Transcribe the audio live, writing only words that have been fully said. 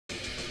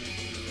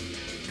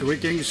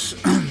Greetings.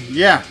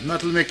 Yeah,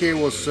 MetalMickey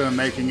was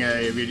making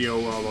a video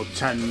about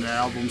 10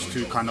 albums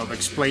to kind of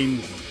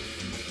explain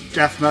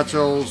death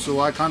metal, so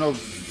I kind of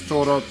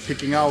thought of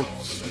picking out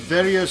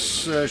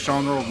various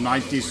genre of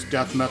 90s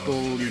death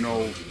metal, you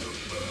know,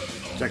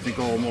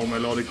 technical, more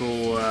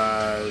melodical,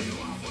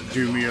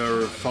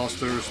 doomier,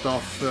 faster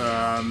stuff.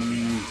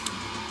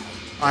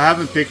 I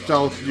haven't picked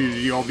out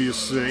the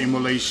obvious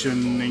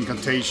Immolation,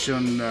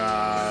 Incantation,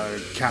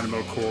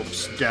 Cannibal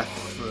Corpse,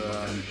 Death,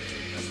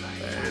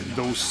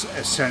 those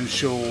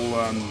essential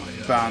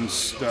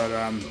bands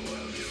that,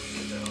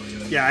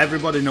 yeah,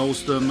 everybody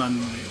knows them,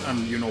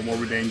 and you know,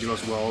 Morbid Angel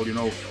as well. You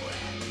know,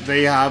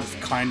 they have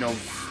kind of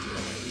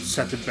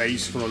set the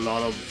base for a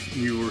lot of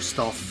newer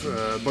stuff,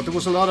 but there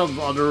was a lot of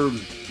other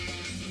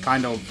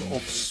kind of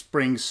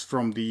offsprings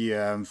from the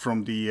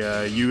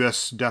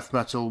US death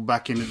metal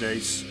back in the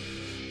days,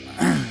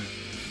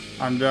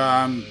 and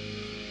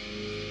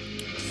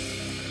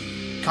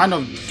kind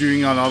of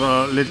doing a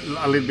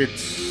little bit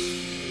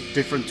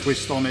different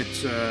twist on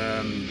it.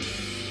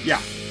 Yeah,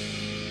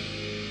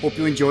 hope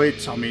you enjoy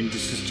it. I mean,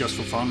 this is just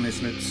for fun,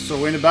 isn't it?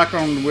 So in the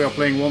background we are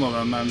playing one of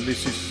them, and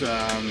this is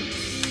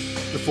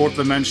the Fourth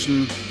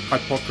Dimension,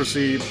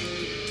 Hypocrisy.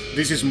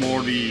 This is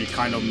more the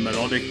kind of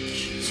melodic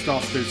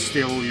stuff. That's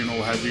still, you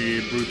know,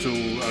 heavy, brutal,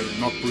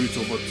 not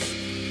brutal, but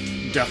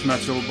death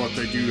metal, but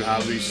they do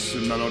have these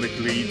melodic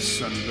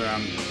leads, and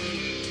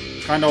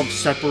kind of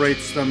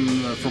separates them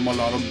from a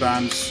lot of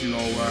bands. You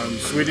know,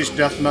 Swedish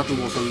death metal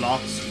was a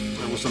lot.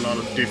 There was a lot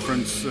of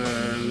different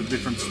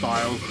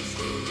style.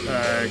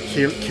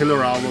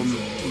 Killer album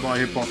by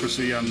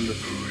Hypocrisy, and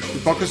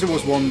Hypocrisy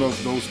was one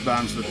of those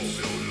bands that,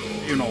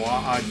 you know,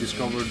 I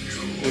discovered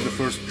with the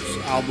first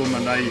album,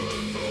 and I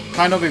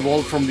kind of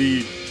evolved from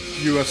the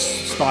US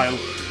style.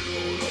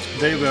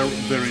 They were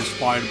very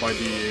inspired by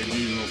the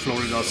you know,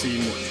 Florida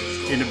scene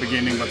in the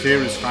beginning, but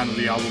here is kind of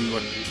the album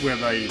where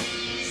they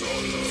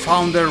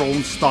found their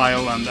own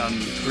style and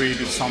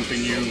created something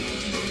new.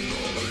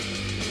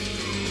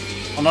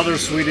 Another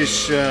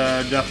Swedish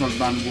death metal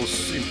band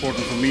was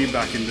important for me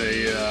back in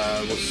the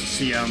was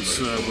Seance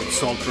with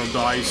Sulphur of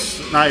Dice.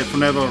 No,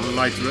 Fornever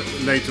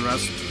later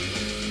rest.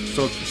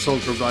 So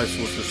Sulphur of Dice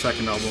was the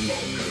second album.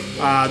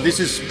 This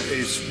is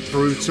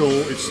brutal.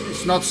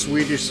 It's not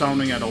Swedish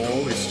sounding at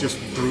all. It's just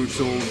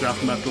brutal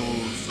death metal.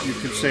 You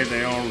could say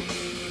they are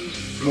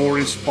more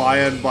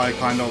inspired by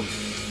kind of,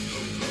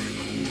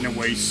 in a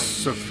way,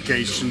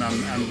 Suffocation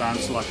and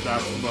bands like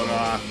that. But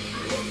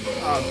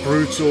a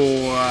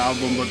brutal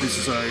album, but this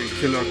is a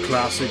killer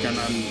classic, and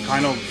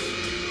kind of,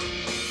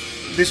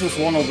 this was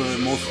one of the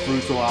most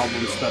brutal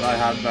albums that I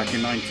had back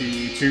in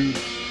 '92,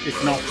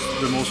 if not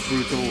the most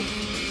brutal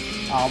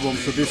album.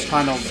 So this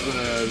kind of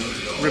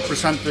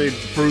represents the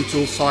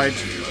brutal side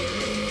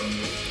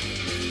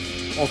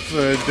of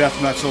death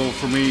metal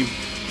for me.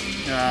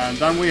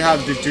 Then we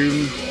have the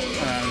doom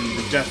and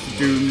the death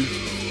doom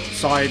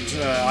side.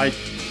 I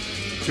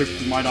took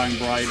My Dying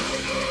Bride,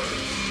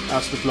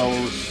 As the Flower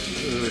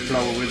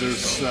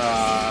Withers,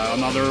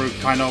 another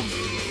kind of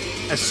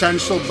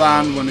essential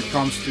band when it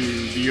comes to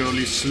the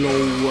early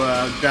slow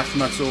death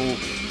metal,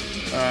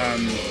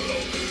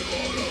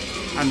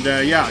 and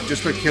yeah,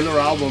 just a killer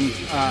album,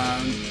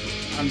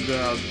 and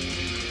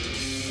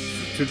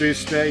to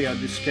this day,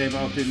 this came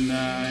out in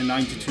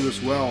 '92 as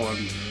well,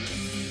 and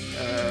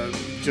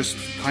just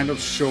kind of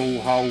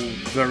show how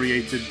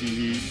variated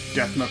the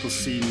death metal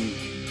scene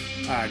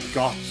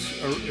got.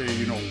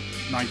 You know,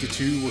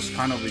 '92 was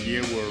kind of the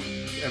year where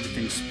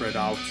everything spread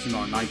out, you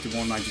know,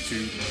 91,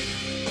 92.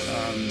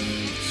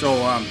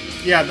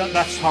 Yeah,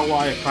 that's how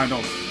I kind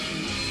of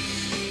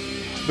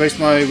based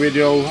my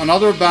video.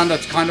 Another band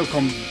that kind of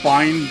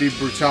combined the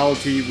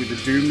brutality with the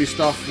doomy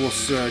stuff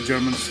was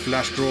German's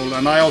Fleshcrawl,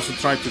 and I also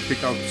tried to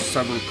pick out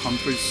several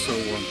countries. So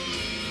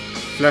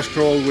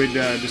Fleshcrawl with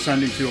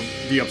Descending to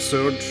the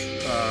Absurd.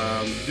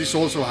 This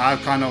also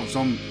had kind of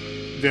some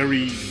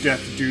very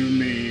death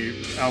doomy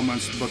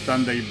elements, but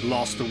then they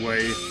blast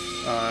away.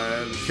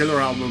 Killer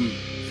album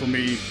for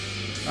me,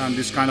 and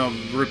this kind of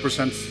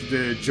represents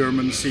the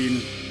German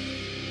scene.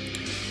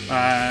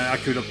 I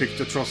could have picked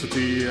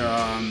Atrocity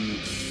and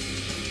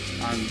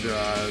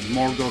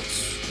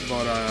Morgoth,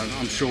 but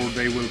I'm sure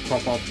they will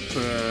pop up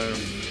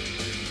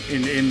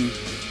in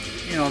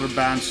other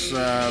bands.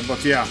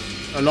 But yeah,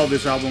 I love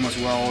this album as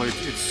well.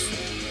 It's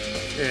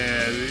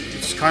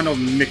kind of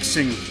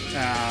mixing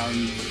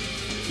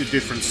the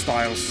different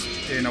styles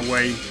in a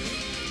way.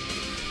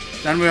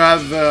 Then we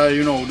have,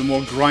 you know, the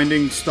more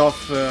grinding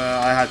stuff.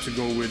 I had to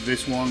go with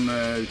this one,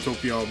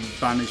 Utopia,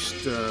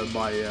 Banished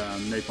by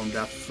Napalm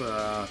Death.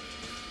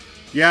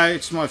 Yeah,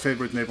 it's my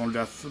favorite Napalm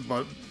Death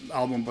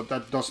album, but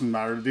that doesn't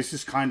matter. This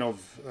is kind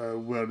of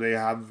where they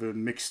have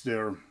mixed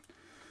their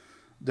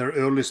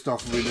early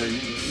stuff with the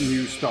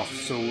new stuff.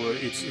 So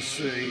it's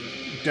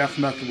death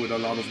metal with a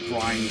lot of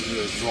grind,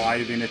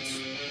 drive in it.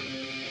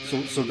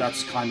 So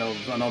that's kind of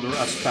another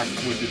aspect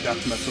with the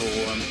death metal.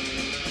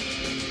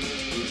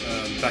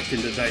 Back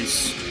in the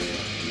days,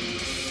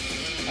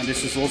 and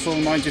this is also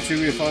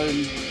 '92 if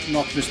I'm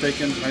not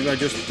mistaken. Maybe I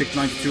just picked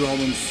 '92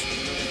 albums.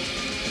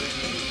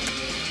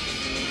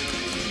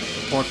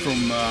 apart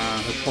from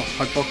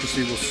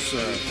Hypocrisy was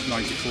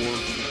 94.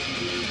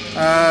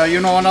 You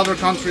know, another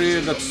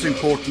country that's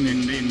important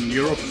in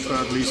Europe,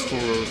 at least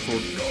for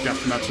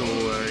death metal,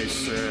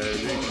 is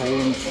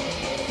Poland,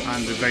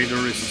 and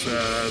Vader is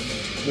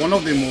one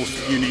of the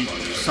most unique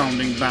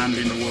sounding band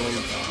in the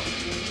world.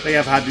 They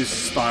have had this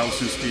style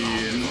since the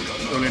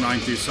early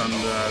 90s and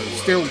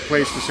still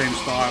plays the same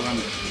style,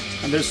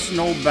 and there's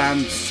no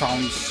band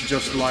sounds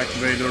just like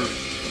Vader.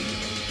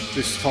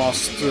 This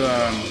fast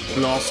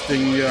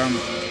blasting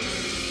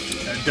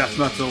death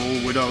metal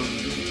with a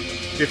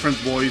different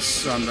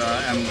voice and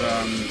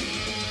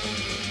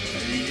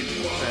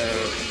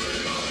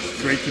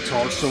great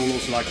guitar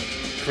solos, like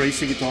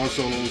crazy guitar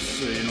solos,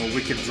 you know,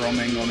 wicked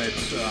drumming on it.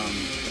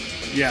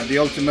 Yeah, the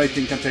ultimate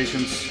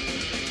Incantations.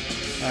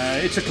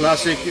 It's a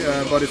classic,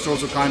 but it's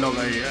also kind of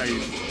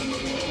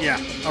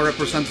a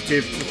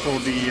representative for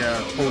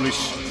the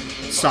Polish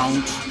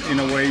sound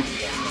in a way.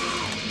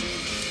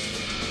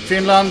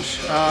 Finland,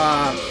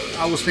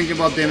 I was thinking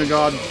about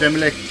Demigod,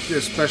 Demilek,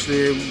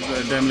 especially.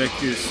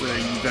 Demilek is a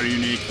very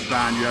unique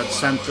band. You had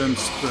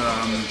Sentenced,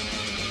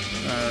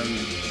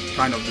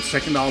 kind of the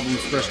second album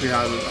especially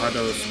had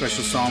a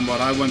special sound,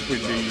 but I went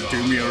with the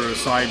doomier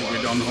side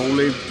with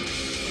Unholy,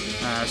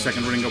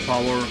 second Ring of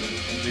Power.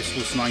 This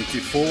was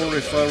 94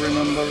 if I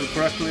remember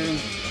correctly.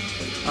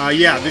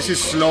 Yeah, this is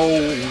slow,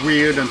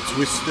 weird and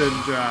twisted,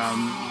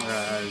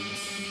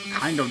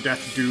 kind of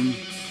death doom.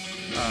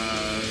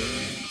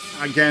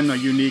 Again, a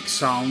unique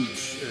sound.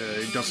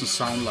 It doesn't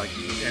sound like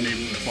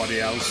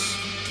anybody else.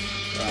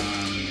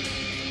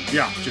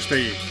 Yeah, just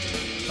a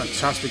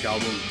fantastic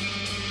album,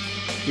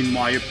 in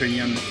my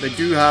opinion. They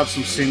do have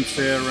some synths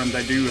there, and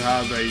they do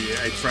have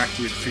a track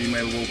with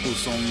female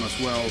vocals on as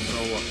well,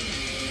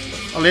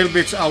 so a little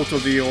bit out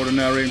of the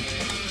ordinary.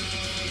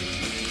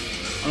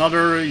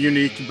 Another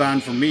unique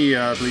band for me,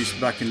 at least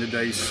back in the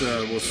days,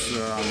 was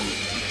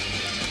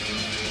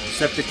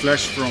Septic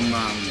from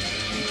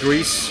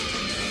Greece,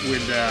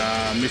 with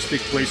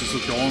Mystic Places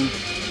of Dawn.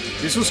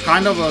 This was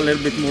kind of a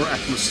little bit more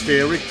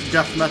atmospheric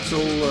death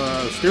metal,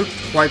 still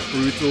quite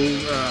brutal,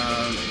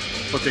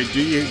 but they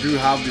do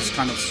have this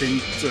kind of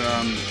synth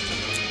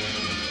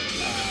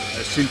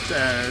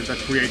that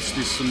creates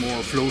this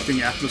more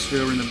floating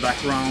atmosphere in the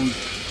background.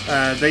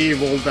 They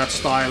evolved that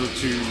style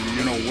to,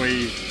 you know,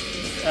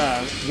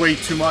 way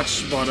too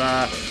much, but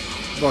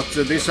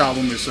this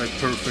album is a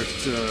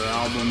perfect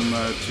album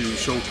to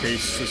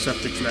showcase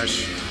Septic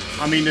Flesh.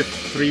 I mean, the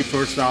three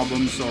first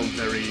albums are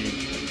very,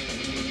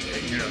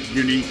 you know,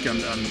 unique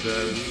and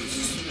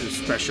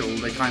special.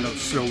 They kind of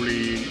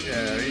slowly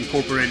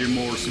incorporated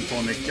more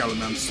symphonic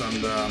elements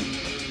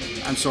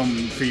and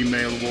some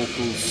female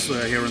vocals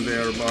here and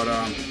there. But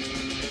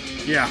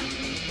yeah,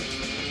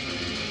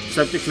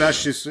 Septic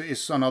Flesh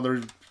is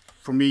another,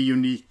 for me,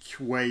 unique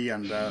way,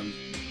 and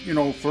you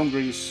know, from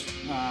Greece.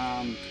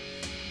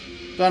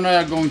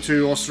 Then going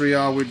to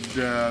Austria with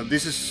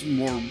this is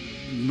more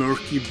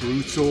murky,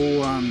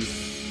 brutal.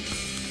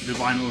 The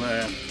vinyl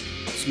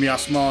it's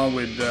Miasma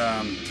with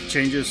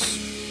changes.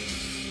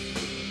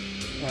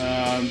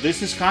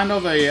 This is kind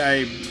of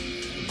a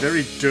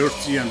very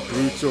dirty and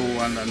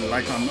brutal and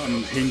like an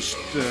unhinged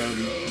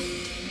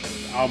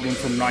album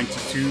from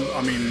 '92.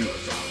 I mean,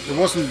 there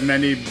wasn't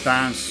many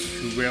bands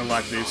who were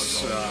like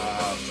this.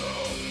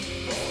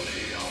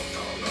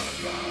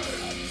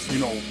 You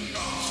know,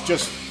 it's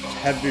just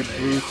heavy,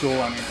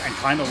 brutal, and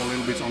kind of a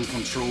little bit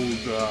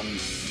uncontrolled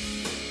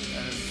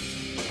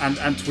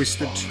and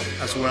twisted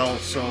as well.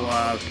 So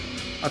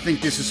I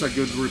think this is a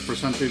good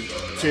representative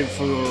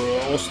for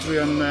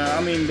Austrian.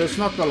 I mean, there's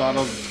not a lot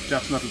of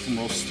death metal from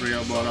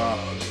Austria,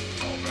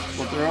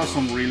 but there are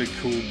some really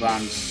cool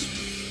bands.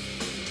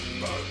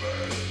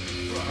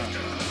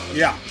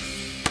 Yeah.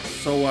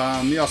 So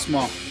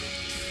Miasma.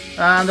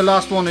 And the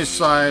last one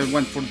is, I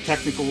went for the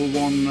technical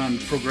one and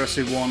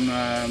progressive one.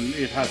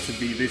 It had to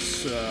be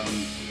this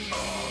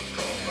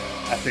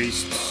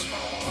Atheist,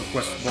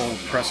 Unquestionable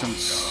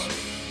Presence,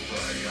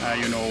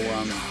 you know,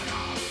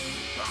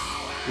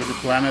 with the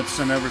planets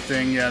and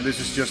everything. Yeah, this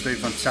is just a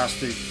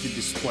fantastic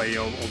display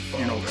of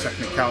you know,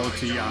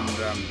 technicality and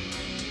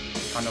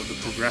kind of the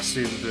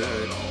progressive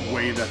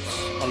way that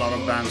a lot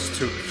of bands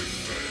took.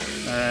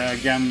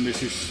 Again,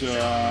 this is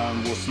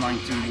was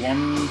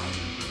 91.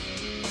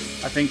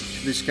 I think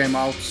this came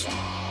out,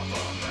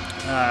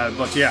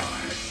 but yeah,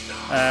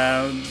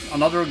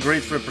 another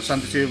great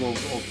representative of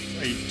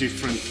a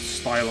different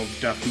style of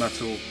death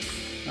metal.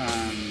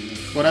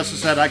 But as I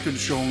said, I could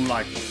show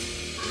like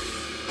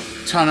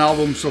 10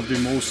 albums of the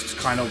most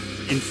kind of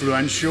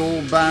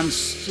influential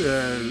bands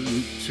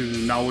to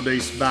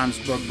nowadays bands,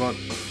 but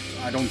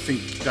I don't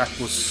think that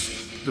was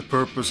the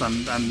purpose,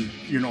 and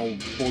you know,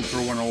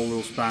 Boltro and all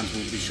those bands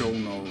will be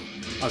shown, or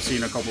I've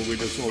seen a couple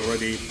videos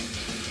already.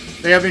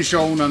 They have been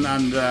shown,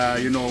 and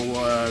you know,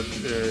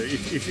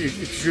 if you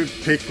should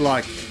pick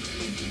like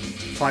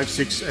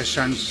 5-6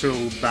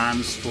 essential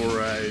bands for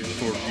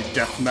the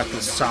death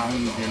metal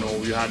sound, you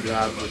know, you had to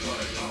have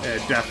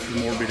Death,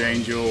 Morbid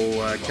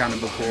Angel,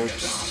 Cannibal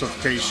Corpse,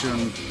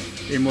 Suffocation,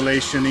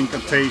 Immolation,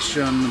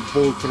 Incantation,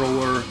 Bolt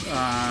Thrower,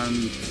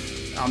 and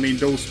I mean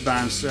those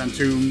bands,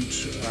 Entombed,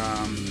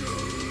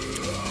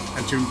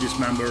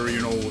 Dismember,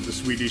 you know, the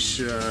Swedish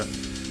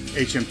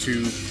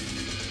HM2.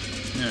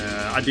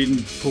 I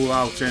didn't pull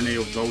out any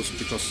of those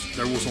because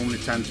there was only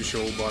 10 to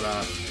show, but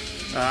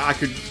I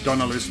could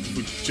done a list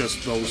with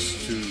just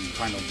those to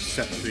kind of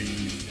set the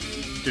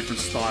different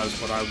styles,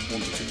 but I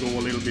wanted to go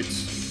a little bit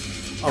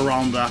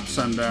around that,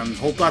 and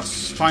hope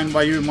that's fine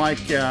by you,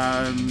 Mike.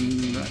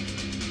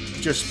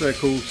 Just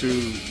cool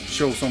to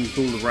show some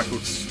cool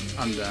records,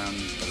 and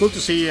cool to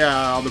see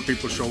other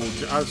people show.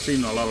 I've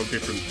seen a lot of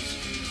different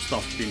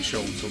stuff being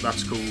shown, so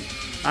that's cool.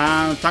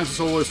 Thanks as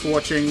always for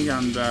watching,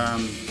 and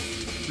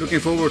looking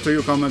forward to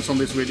your comments on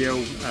this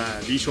video.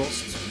 These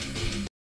shots.